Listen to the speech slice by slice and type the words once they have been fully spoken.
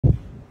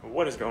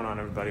What is going on,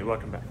 everybody?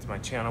 Welcome back to my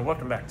channel.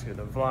 Welcome back to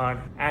the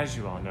vlog. As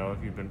you all know,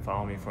 if you've been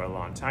following me for a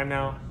long time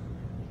now,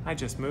 I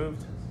just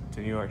moved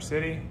to New York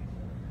City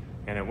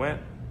and it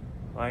went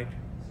like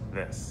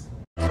this.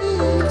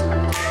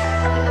 Got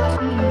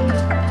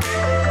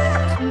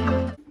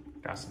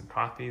some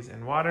coffees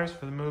and waters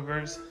for the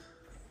movers.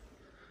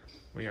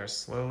 We are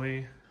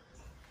slowly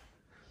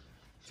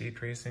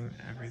decreasing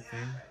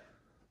everything.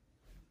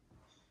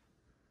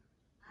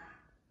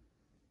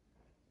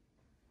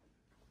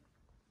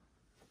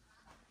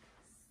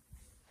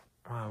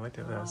 Wow, look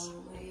at this.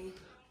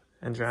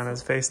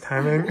 Andriana's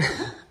FaceTiming.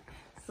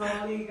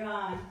 Slowly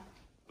gone.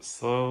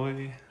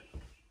 Slowly,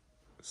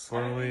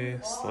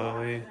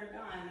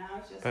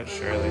 but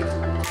surely.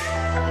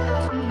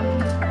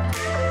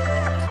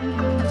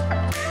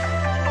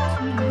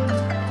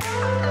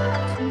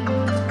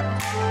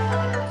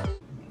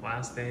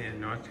 Last day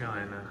in North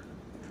Carolina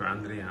for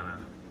Andriana.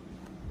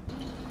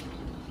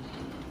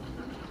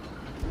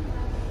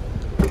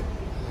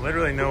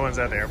 Literally no one's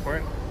at the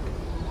airport.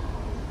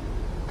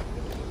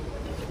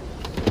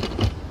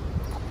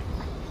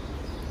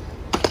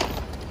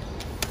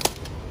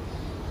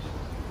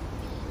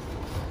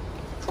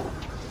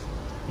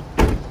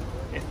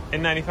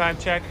 N95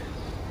 check?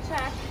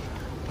 Check.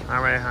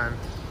 All right, hon.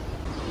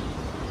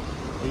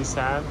 Are you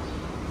sad?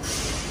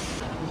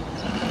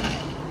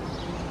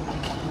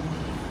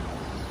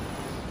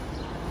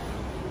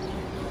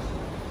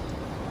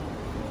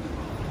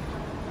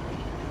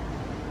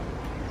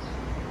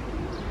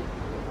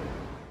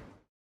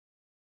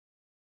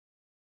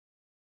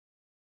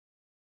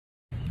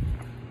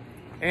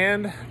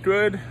 And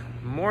good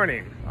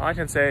morning. All I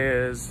can say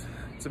is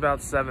it's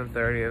about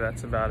 7:30.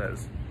 That's about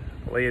as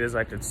late as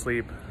I could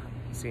sleep,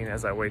 seeing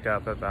as I wake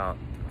up about,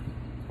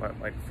 what,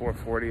 like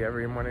 4:40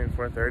 every morning,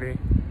 4:30,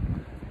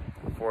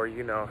 for,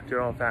 you know, good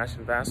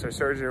old-fashioned vascular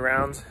surgery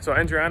rounds. So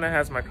Andriana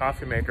has my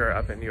coffee maker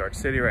up in New York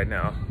City right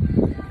now,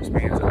 which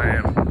means I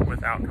am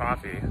without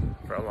coffee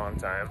for a long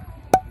time,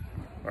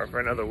 or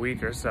for another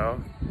week or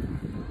so.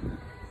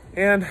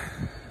 And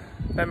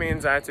that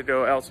means I have to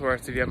go elsewhere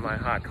to get my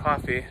hot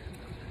coffee,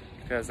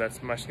 because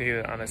that's much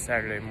needed on a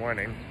Saturday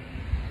morning.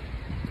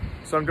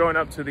 So I'm going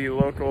up to the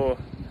local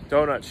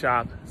donut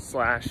shop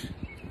slash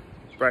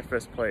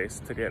breakfast place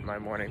to get my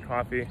morning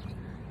coffee,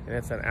 and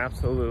it's an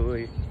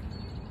absolutely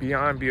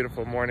beyond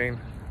beautiful morning,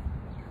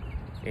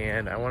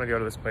 and I want to go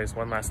to this place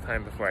one last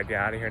time before I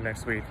get out of here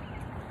next week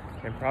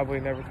and probably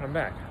never come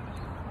back.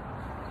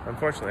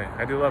 Unfortunately,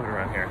 I do love it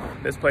around here.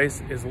 This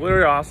place is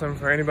literally awesome.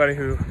 For anybody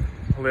who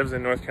lives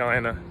in North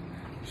Carolina,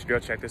 you should go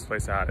check this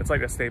place out. It's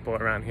like a staple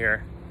around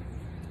here.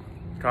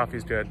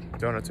 Coffee's good,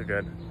 donuts are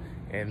good,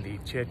 and the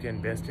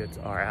chicken biscuits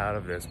are out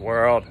of this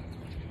world.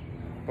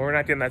 But we're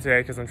not getting that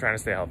today because I'm trying to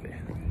stay healthy.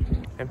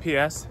 And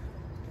P.S.,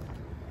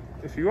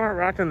 if you aren't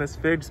rocking this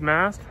Figs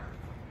mask,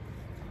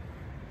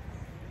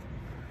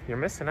 you're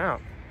missing out,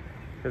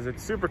 because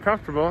it's super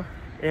comfortable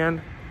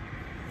and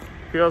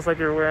feels like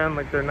you're wearing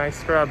like their nice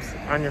scrubs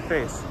on your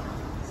face.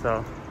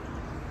 So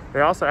they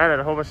also added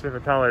a whole bunch of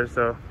different colors,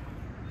 so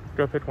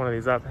go pick one of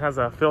these up. It has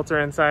a filter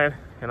inside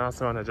and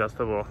also an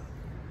adjustable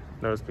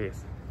nose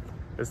piece.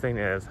 This thing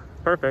is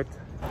perfect.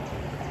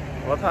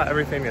 I love how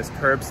everything is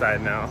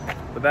curbside now.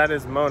 But that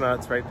is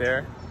Monuts right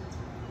there.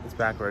 It's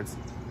backwards.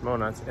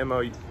 Monuts,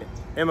 M-O-N-U-T-S.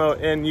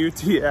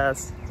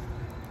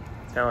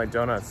 Kind of like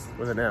donuts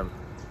with an M.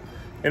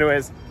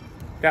 Anyways,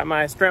 got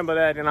my scrambled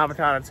egg and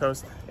avocado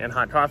toast and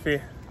hot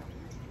coffee.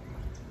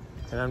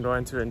 And I'm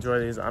going to enjoy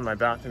these on my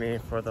balcony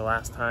for the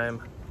last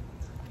time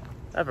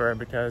ever,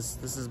 because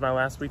this is my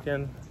last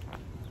weekend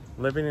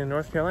living in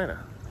North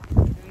Carolina.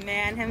 The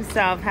man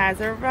himself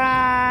has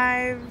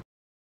arrived.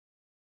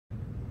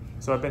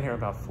 So I've been here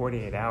about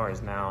 48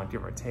 hours now,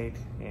 give or take,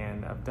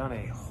 and I've done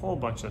a whole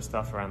bunch of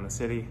stuff around the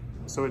city.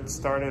 So it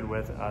started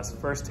with us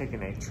first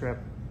taking a trip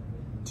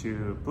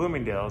to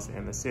Bloomingdale's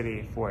in the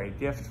city for a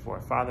gift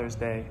for Father's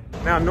Day.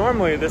 Now,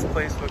 normally this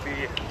place would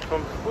be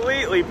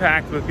completely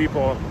packed with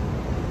people,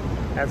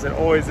 as it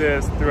always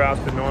is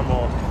throughout the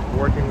normal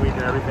working week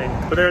and everything.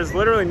 But there's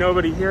literally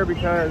nobody here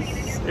because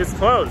it's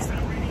closed.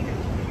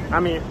 I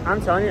mean,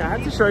 I'm telling you, I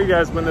have to show you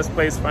guys when this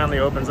place finally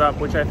opens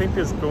up, which I think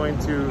is going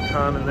to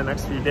come in the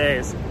next few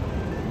days.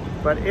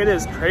 But it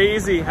is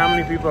crazy how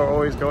many people are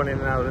always going in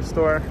and out of the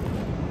store.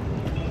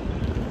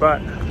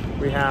 But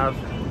we have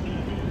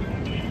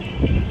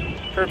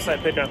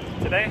curbside pickup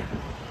today.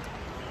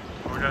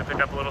 We're gonna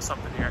pick up a little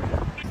something here.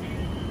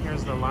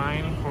 Here's the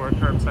line for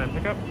curbside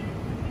pickup.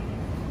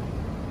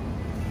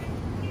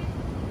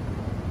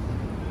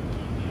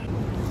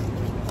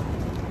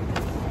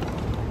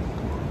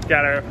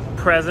 Got our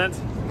present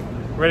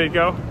ready to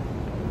go.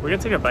 We're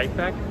gonna take a bike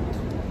back.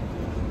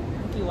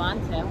 If you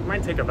want to. We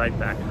might take a bike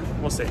back.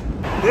 We'll see.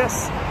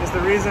 This is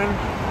the reason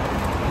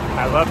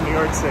I love New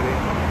York City.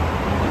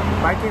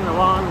 Biking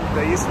along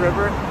the East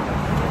River,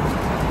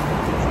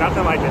 it's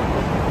nothing like it.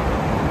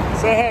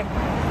 Say hey.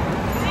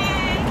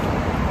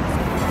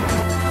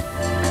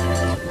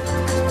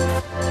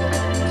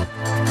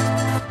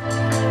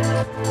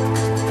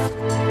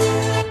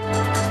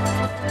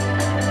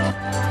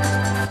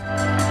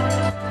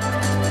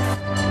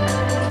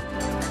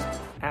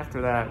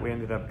 for that, we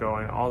ended up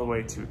going all the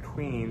way to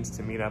Queens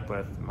to meet up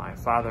with my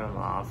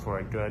father-in-law for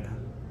a good,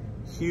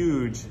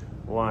 huge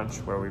lunch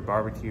where we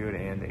barbecued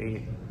and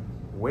ate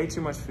way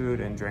too much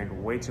food and drank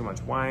way too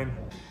much wine.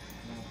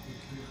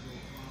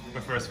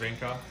 The first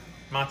Vinco.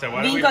 Mate,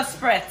 why do we... Vinco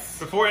spritz.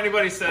 Before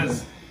anybody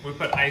says we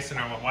put ice in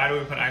our wine, why do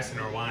we put ice in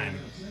our wine?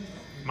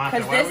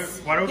 Mate,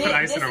 why do we put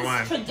ice in our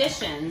wine? This is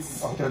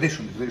traditions. Oh,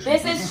 tradition.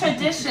 This is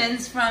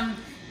traditions from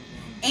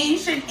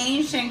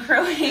ancient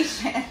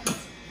Croatians.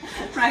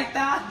 Right,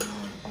 Dad?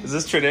 Is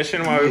this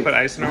tradition why we put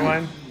ice in our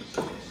wine?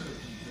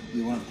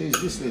 You want to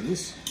taste this like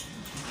this?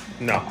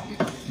 No.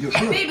 You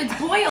sure? Babe, it's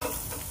boiled.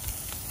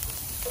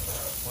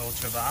 Little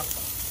kebab.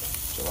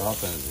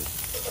 Kebab and it.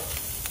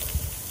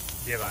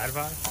 Do you have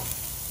Arvar?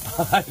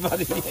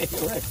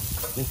 You're right.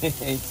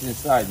 It's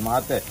inside,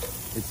 mate.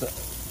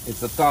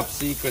 It's a top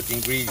secret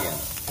ingredient.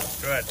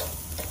 Good.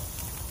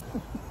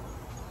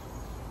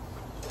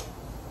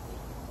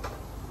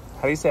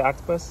 How do you say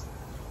octopus?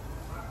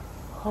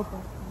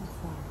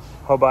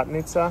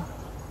 Hobotnica.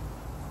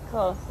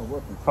 Close.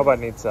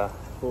 Hobotnica.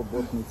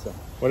 Botnica.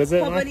 What is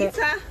it, Martha?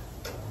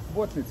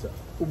 Botnica.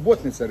 U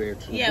Botnica reč.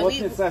 Yeah,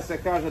 Botnica se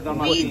kaže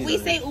Dalmatina. we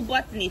say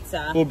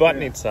ubotnica.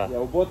 Ubotnica.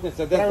 Yeah,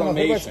 Botnica, that's Pravno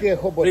hrvatski je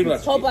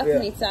Dalmatian.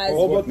 hobotnica.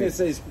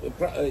 Hobotnica is Hobotnica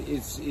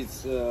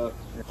it's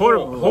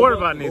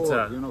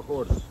Horbatnica. You know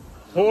horse.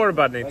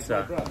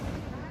 Horbatnica.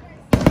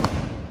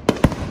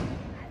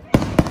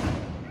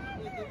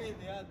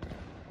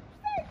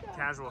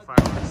 Casual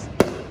fireworks.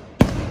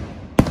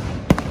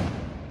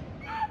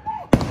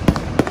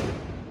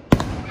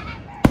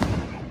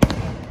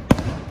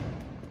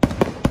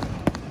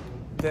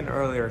 Then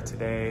earlier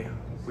today,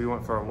 we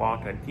went for a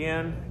walk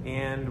again,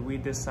 and we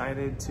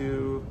decided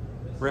to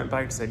rent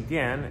bikes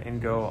again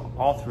and go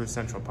all through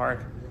Central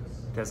Park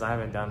because I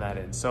haven't done that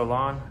in so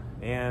long.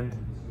 And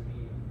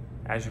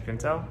as you can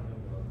tell,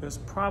 it was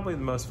probably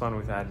the most fun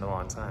we've had in a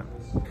long time.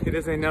 It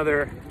is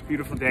another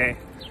beautiful day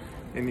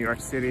in New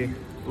York City.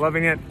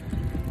 Loving it,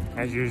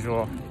 as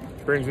usual.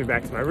 Brings me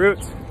back to my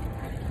roots.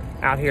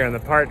 Out here in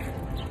the park,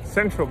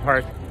 Central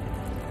Park.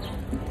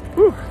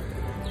 Whew.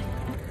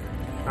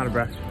 Out of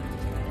breath.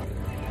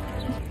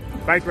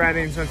 Bike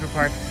riding in Central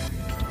Park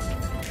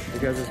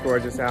because it's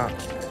gorgeous out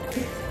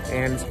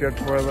and it's good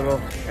for a little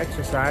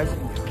exercise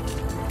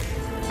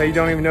so you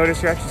don't even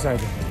notice you're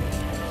exercising.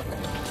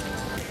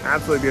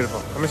 Absolutely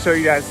beautiful. I'm gonna show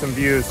you guys some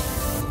views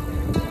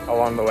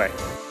along the way.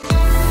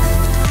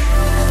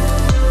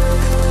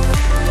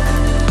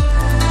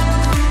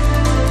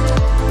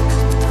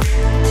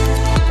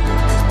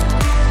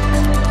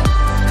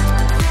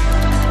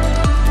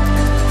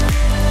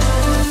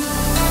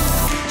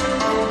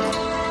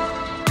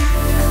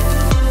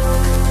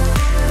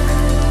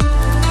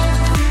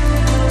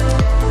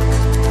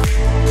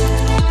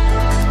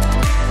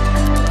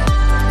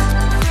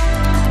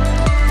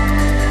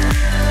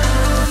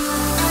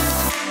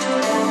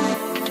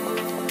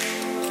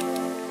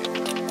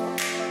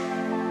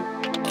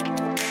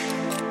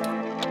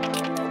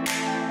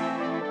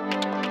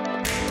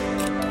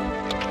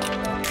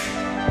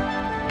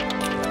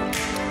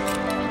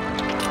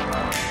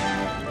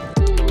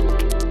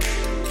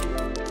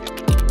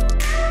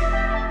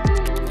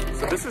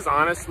 This is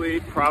honestly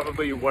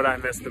probably what I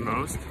missed the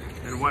most,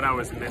 and what I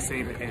was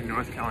missing in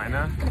North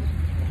Carolina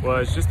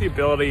was just the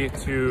ability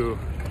to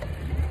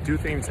do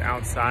things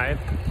outside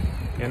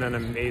in an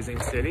amazing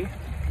city,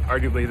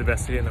 arguably the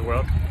best city in the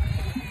world.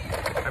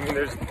 I mean,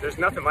 there's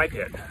nothing like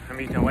it. I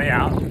mean, you can lay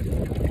out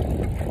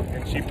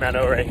in Sheep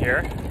Meadow right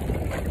here.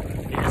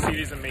 You can see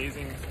these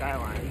amazing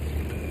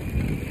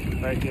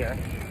skylines right here.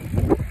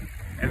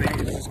 And then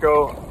you can just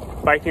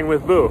go biking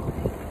with Boo.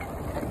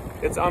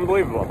 It's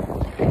unbelievable.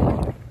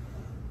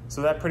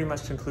 So that pretty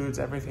much concludes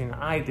everything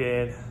I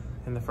did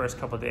in the first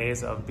couple of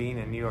days of being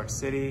in New York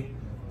City.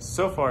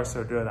 So far,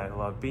 so good. I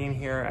love being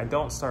here. I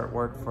don't start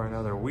work for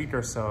another week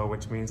or so,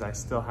 which means I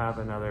still have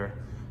another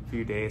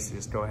few days to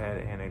just go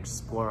ahead and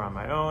explore on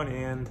my own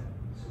and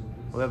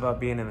live up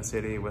being in the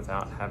city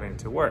without having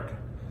to work.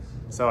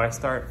 So I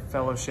start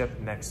fellowship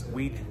next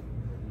week.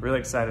 Really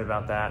excited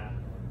about that.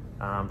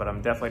 But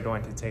I'm definitely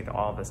going to take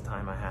all this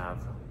time I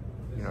have,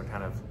 you know,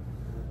 kind of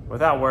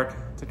without work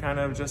to kind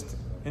of just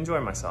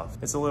enjoy myself.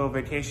 It's a little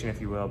vacation, if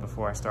you will,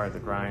 before I start the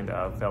grind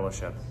of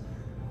fellowship,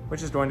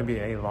 which is going to be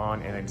a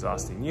long and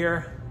exhausting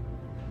year.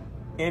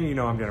 And you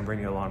know I'm gonna bring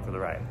you along for the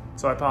ride.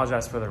 So I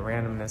apologize for the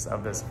randomness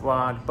of this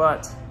vlog,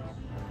 but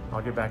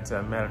I'll get back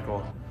to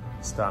medical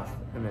stuff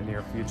in the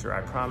near future,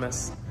 I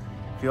promise.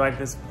 If you like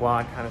this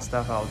vlog kind of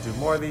stuff, I'll do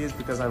more of these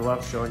because I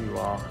love showing you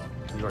all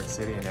New York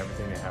City and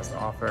everything it has to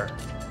offer.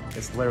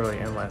 It's literally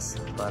endless,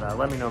 but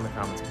let me know in the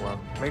comments below.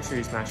 Make sure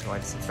you smash the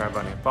like, subscribe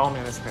button, and follow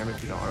me on Instagram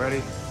if you don't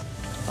already.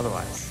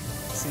 Otherwise,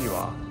 see you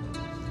all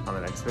on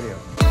the next video.